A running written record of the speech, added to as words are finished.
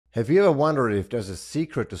Have you ever wondered if there's a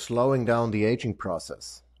secret to slowing down the aging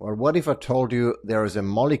process? Or what if I told you there is a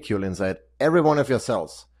molecule inside every one of your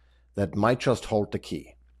cells that might just hold the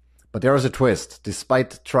key? But there is a twist.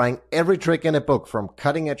 Despite trying every trick in a book, from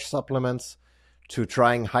cutting-edge supplements to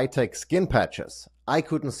trying high-tech skin patches, I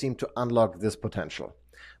couldn't seem to unlock this potential.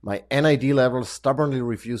 My NAD levels stubbornly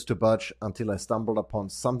refused to budge until I stumbled upon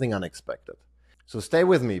something unexpected. So stay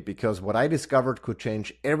with me, because what I discovered could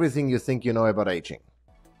change everything you think you know about aging.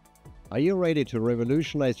 Are you ready to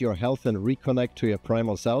revolutionize your health and reconnect to your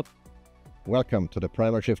primal self? Welcome to the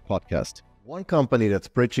Primal Shift podcast. One company that's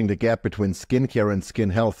bridging the gap between skincare and skin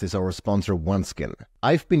health is our sponsor, OneSkin.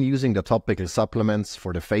 I've been using the topical supplements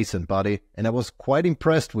for the face and body, and I was quite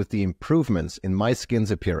impressed with the improvements in my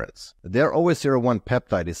skin's appearance. Their OS01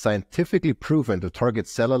 peptide is scientifically proven to target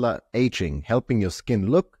cellular aging, helping your skin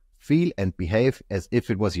look, feel, and behave as if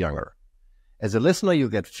it was younger. As a listener, you'll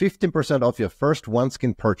get 15% off your first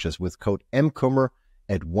OneSkin purchase with code MCOMER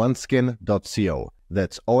at oneskin.co.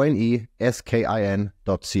 That's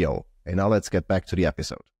oneskin.co. And now let's get back to the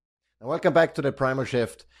episode. Now, welcome back to the Primal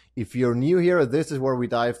Shift. If you're new here, this is where we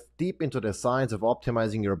dive deep into the science of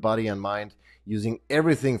optimizing your body and mind using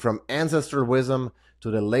everything from ancestral wisdom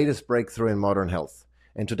to the latest breakthrough in modern health.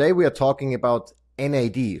 And today we are talking about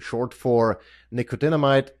NAD, short for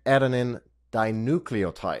nicotinamide adenine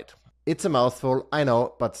dinucleotide. It's a mouthful, I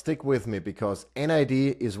know, but stick with me, because NAD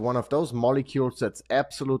is one of those molecules that's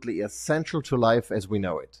absolutely essential to life as we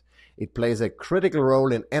know it. It plays a critical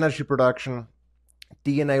role in energy production,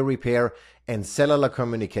 DNA repair, and cellular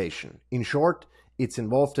communication. In short, it's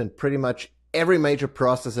involved in pretty much every major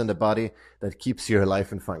process in the body that keeps you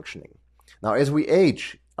alive and functioning. Now, as we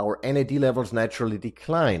age, our NAD levels naturally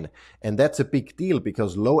decline, and that's a big deal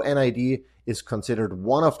because low NAD is considered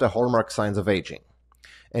one of the hallmark signs of aging.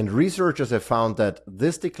 And researchers have found that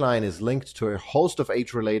this decline is linked to a host of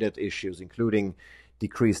age-related issues, including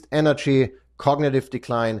decreased energy, cognitive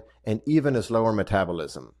decline, and even a slower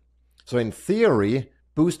metabolism. So in theory,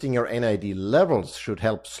 boosting your NAD levels should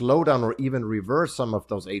help slow down or even reverse some of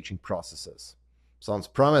those aging processes. Sounds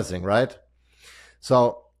promising, right?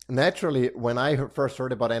 So naturally, when I first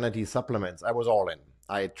heard about NAD supplements, I was all in.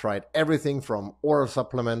 I tried everything from oral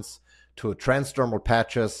supplements to transdermal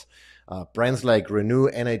patches. Brands like Renew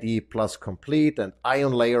NAD Plus Complete and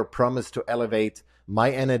Ion Layer promise to elevate my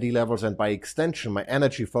NAD levels and by extension my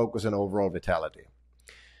energy, focus, and overall vitality.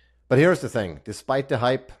 But here's the thing, despite the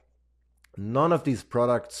hype, none of these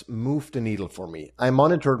products moved the needle for me. I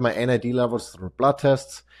monitored my NAD levels through blood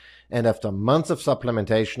tests, and after months of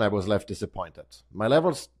supplementation I was left disappointed. My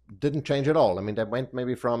levels didn't change at all. I mean, they went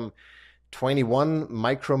maybe from 21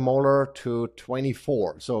 micromolar to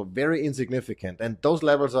 24, so very insignificant. And those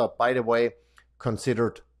levels are, by the way,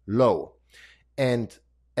 considered low. And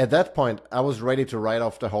at that point, I was ready to write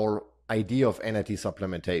off the whole idea of NAD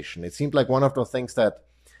supplementation. It seemed like one of those things that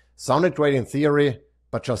sounded great in theory,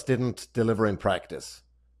 but just didn't deliver in practice.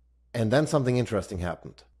 And then something interesting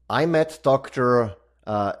happened. I met Dr.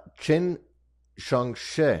 Chin Shang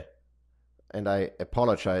She, and I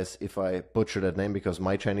apologize if I butcher that name because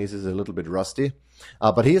my Chinese is a little bit rusty.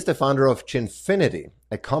 But he is the founder of Chinfinity,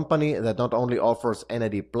 a company that not only offers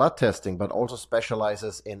NAD blood testing, but also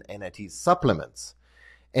specializes in NAD supplements.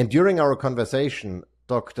 And during our conversation,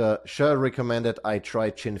 Dr. She recommended I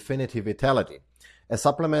try Chinfinity Vitality, a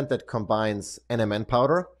supplement that combines NMN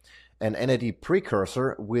powder, an NAD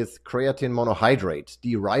precursor, with creatine monohydrate,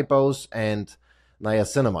 D-ribose, and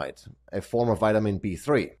niacinamide, a form of vitamin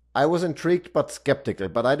B3. I was intrigued but skeptical,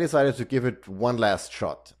 but I decided to give it one last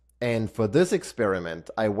shot. And for this experiment,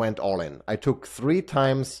 I went all in. I took 3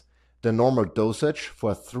 times the normal dosage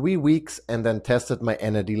for 3 weeks and then tested my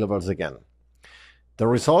NAD levels again. The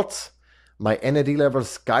results? My NAD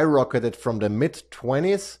levels skyrocketed from the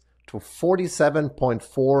mid-20s to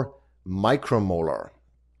 47.4 micromolar.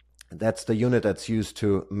 That's the unit that's used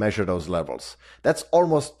to measure those levels. That's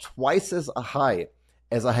almost twice as high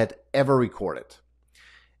as I had ever recorded.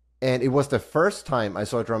 And it was the first time I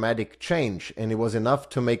saw a dramatic change, and it was enough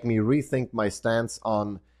to make me rethink my stance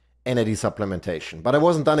on NAD supplementation. But I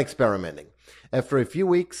wasn't done experimenting. After a few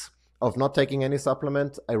weeks of not taking any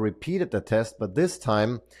supplement, I repeated the test, but this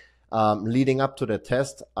time, leading up to the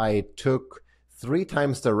test, I took 3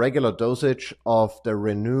 times the regular dosage of the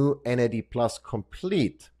Renew NAD Plus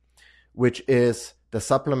Complete, which is the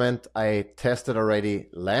supplement I tested already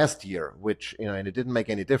last year, which, and it didn't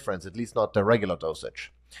make any difference, at least not the regular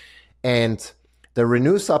dosage. And the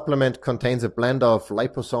Renew supplement contains a blend of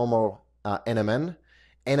liposomal NMN,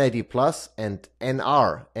 NAD+, and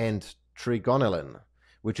NR, and trigonelin,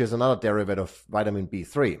 which is another derivative of vitamin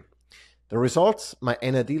B3. The results, my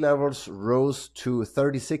NAD levels rose to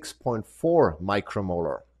 36.4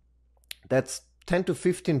 micromolar. That's 10 to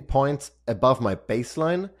 15 points above my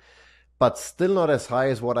baseline, but still not as high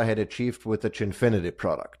as what I had achieved with the Chinfinity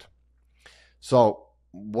product. So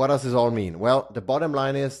what does this all mean? Well, the bottom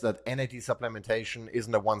line is that NAD supplementation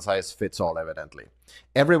isn't a one-size-fits-all, evidently.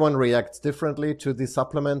 Everyone reacts differently to these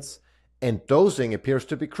supplements, and dosing appears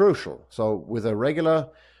to be crucial. So with a regular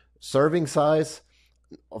serving size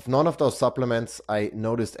of none of those supplements, I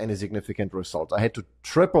noticed any significant results. I had to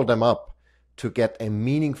triple them up to get a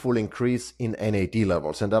meaningful increase in NAD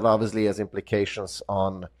levels, and that obviously has implications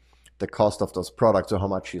on the cost of those products or how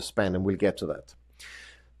much you spend, and we'll get to that.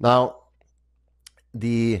 Now,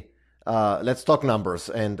 let's talk numbers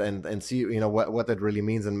and see what that really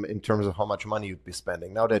means in terms of how much money you'd be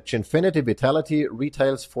spending. Now, the Chinfinity Vitality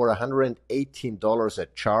retails for $118 a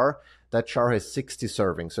jar. That jar has 60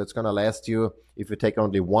 servings, so it's going to last you, if you take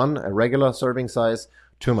only one, a regular serving size,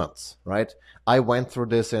 2 months, right? I went through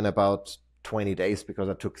this in about 20 days because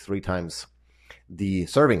I took 3 times the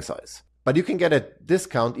serving size. But you can get a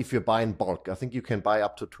discount if you buy in bulk. I think you can buy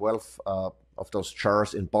up to 12 of those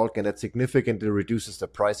jars in bulk, and that significantly reduces the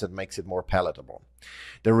price and makes it more palatable.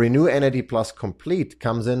 The Renew NAD Plus Complete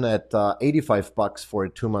comes in at $85 for a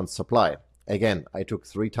 2-month supply. Again, I took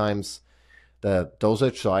 3 times the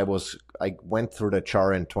dosage, so I went through the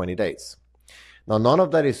jar in 20 days. Now, none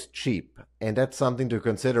of that is cheap, and that's something to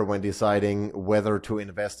consider when deciding whether to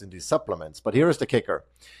invest in these supplements. But here is the kicker.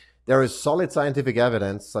 There is solid scientific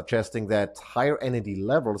evidence suggesting that higher NAD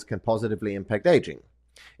levels can positively impact aging.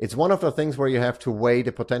 It's one of the things where you have to weigh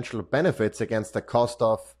the potential benefits against the cost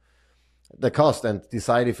and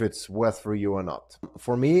decide if it's worth for you or not.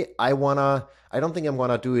 For me, I don't think I'm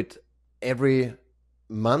gonna do it every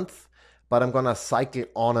month, but I'm gonna cycle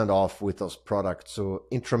on and off with those products. So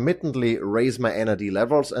intermittently raise my NAD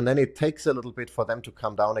levels, and then it takes a little bit for them to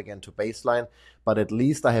come down again to baseline, but at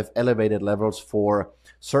least I have elevated levels for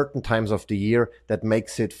certain times of the year that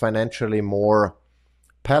makes it financially more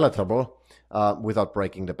palatable without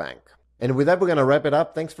breaking the bank. And with that, we're going to wrap it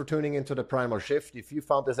up. Thanks for tuning into the Primal Shift. If you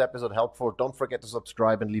found this episode helpful, don't forget to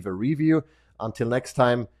subscribe and leave a review. Until next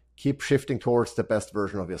time, keep shifting towards the best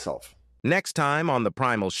version of yourself. Next time on the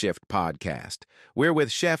Primal Shift podcast, we're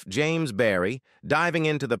with Chef James Barry, diving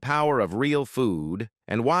into the power of real food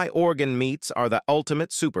and why organ meats are the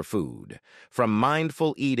ultimate superfood. From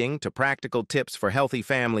mindful eating to practical tips for healthy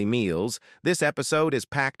family meals, this episode is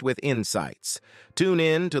packed with insights. Tune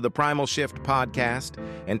in to the Primal Shift podcast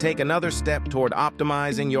and take another step toward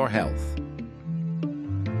optimizing your health.